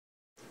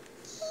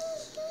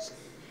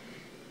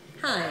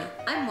Hi,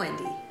 I'm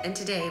Wendy, and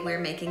today we're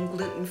making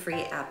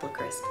gluten-free apple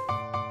crisp.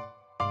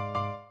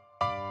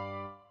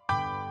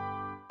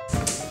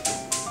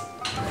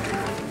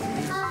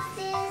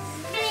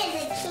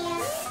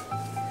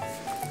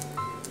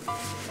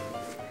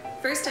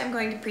 First, I'm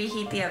going to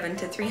preheat the oven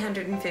to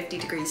 350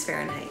 degrees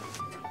Fahrenheit.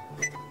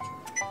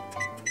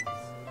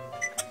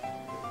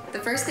 The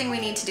first thing we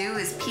need to do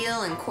is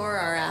peel and core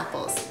our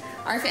apples.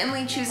 Our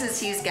family chooses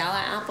to use Gala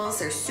apples.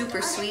 They're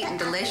super sweet and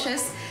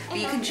delicious, but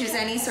you can choose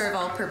any sort of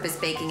all-purpose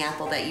baking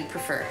apple that you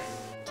prefer.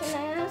 Can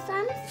I have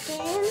some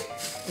skin?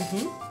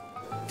 Mm-hmm.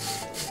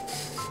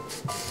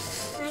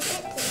 I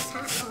get this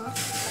apple.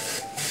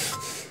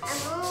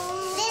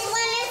 This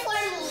one is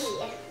for me.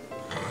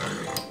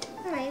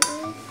 All right,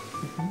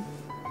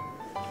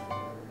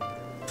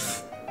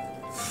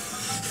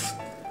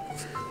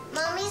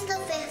 Mommy's the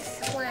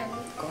fifth one.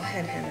 Go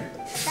ahead, Hannah.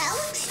 That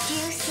looks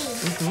juicy.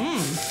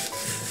 Mm-hmm.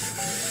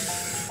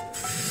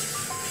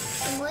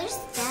 Where's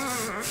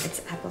that? It's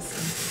apple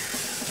skin.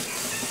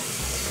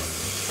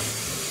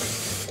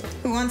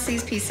 Who wants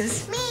these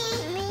pieces? Me.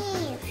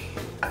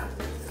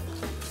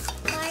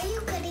 Why are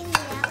you cutting the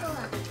apple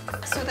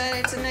up? So that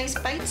it's a nice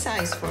bite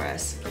size for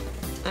us.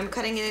 I'm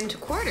cutting it into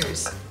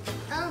quarters.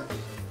 Oh.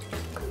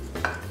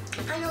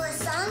 I know a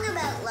song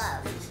about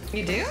love.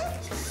 You do?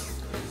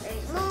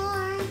 There's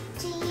more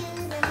to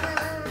you than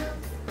love.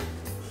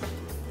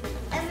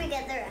 I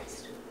forget the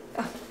rest.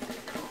 Oh.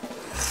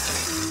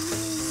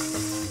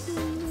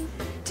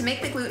 To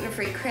make the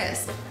gluten-free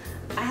crisp,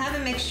 I have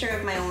a mixture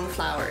of my own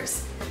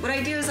flours. What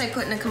I do is I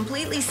put in a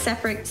completely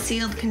separate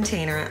sealed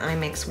container, I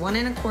mix 1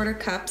 1/4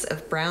 cups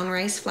of brown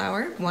rice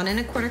flour, 1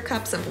 1/4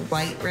 cups of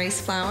white rice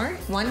flour,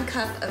 1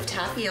 cup of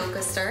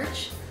tapioca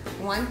starch,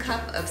 1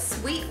 cup of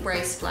sweet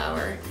rice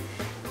flour,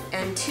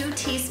 and 2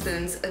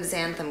 teaspoons of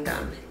xanthan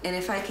gum. And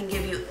if I can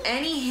give you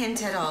any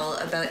hint at all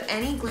about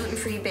any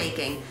gluten-free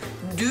baking,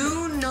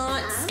 do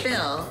not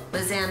spill the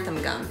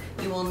xanthan gum.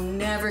 You will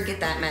never get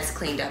that mess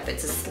cleaned up.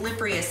 It's the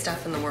slipperiest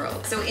stuff in the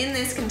world. So in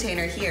this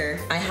container here,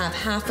 I have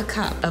 1/2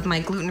 cup of my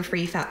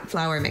gluten-free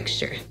flour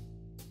mixture.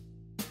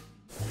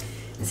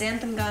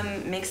 Xanthan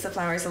gum makes the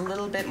flours a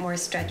little bit more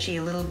stretchy,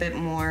 a little bit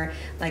more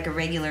like a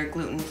regular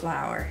gluten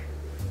flour.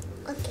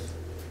 Okay.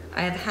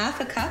 I have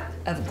 1/2 cup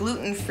of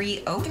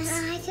gluten-free oats.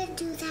 Then I could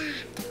do that.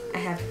 I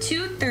have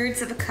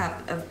 2/3 of a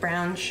cup of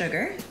brown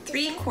sugar,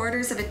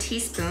 3/4 of a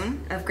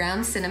teaspoon of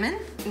ground cinnamon.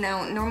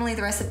 Now, normally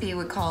the recipe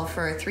would call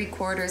for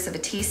 3/4 of a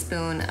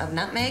teaspoon of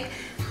nutmeg.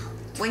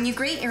 When you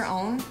grate your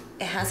own,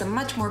 it has a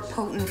much more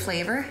potent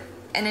flavor,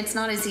 and it's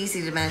not as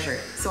easy to measure.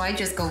 So I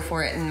just go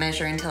for it and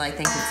measure until I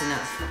think it's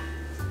enough.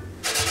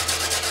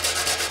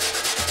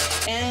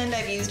 And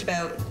I've used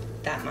about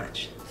that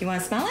much. You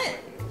want to smell it?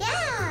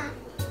 Yeah.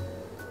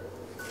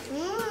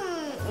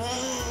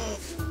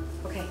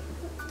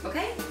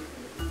 Okay.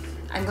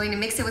 I'm going to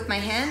mix it with my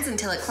hands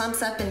until it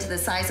clumps up into the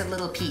size of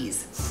little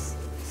peas.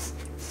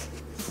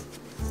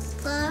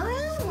 Flour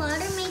and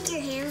water make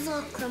your hands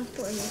all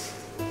crumply.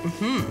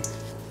 Mm-hmm.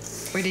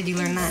 Where did you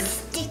learn that?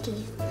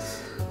 Sticky.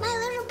 My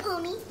Little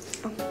Pony.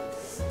 Oh.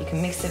 You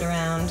can mix it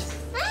around.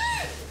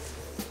 Ah!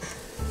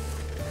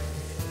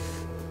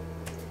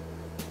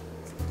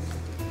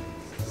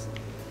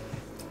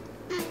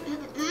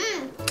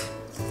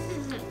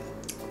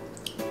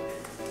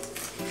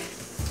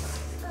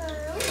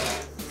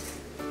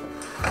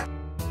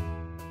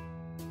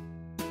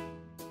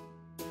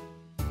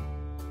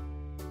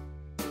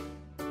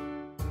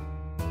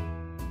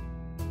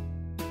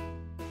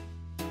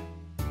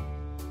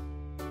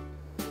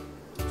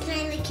 Can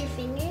I lick your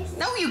fingers?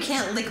 No, you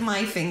can't lick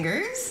my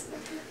fingers.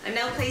 I'm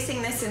now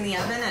placing this in the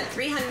oven at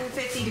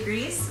 350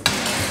 degrees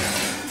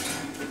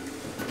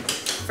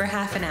for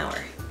 1/2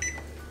 hour.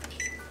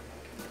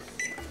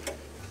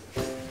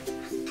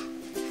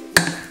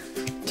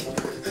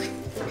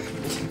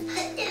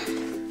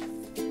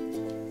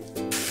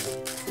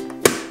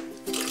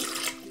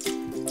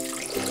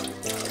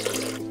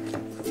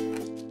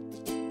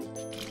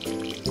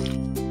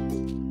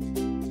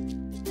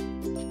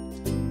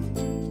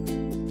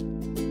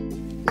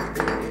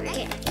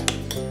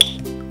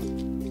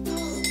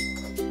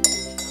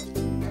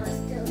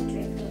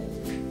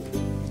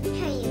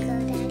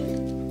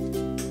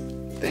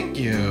 Thank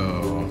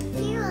you.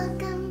 You're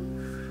welcome.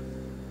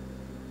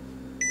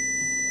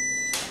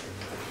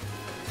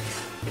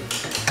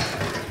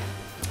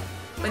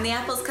 When the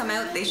apples come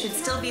out, they should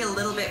still be a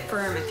little bit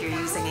firm if you're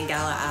using a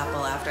Gala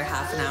apple after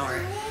 1/2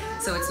 hour.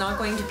 So it's not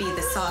going to be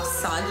the soft,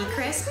 soggy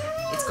crisp.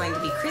 It's going to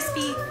be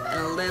crispy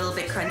and a little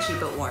bit crunchy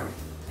but warm.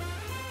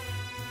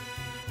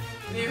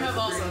 You have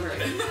also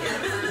heard it.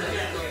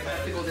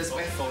 To go this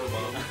way.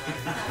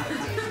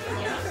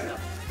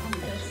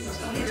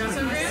 You want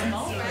some room?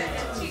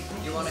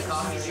 You want a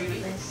coffee,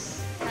 Judy?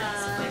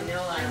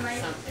 Vanilla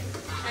something.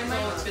 I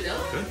might. Oh, it's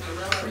vanilla? Good.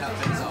 Have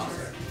things off.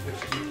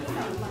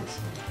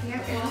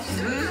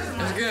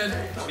 It's good.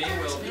 Me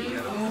will be.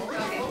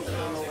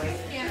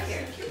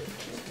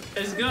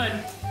 It's good.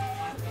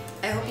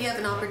 I hope you have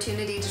an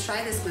opportunity to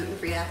try this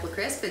gluten-free apple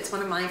crisp. It's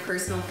one of my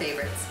personal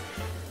favorites.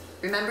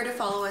 Remember to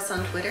follow us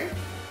on Twitter,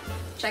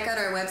 Check out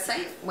our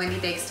website,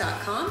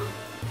 wendybakes.com.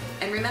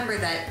 And remember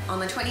that on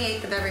the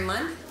 28th of every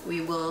month, we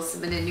will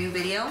submit a new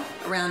video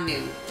around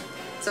noon.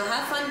 So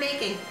have fun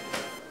baking.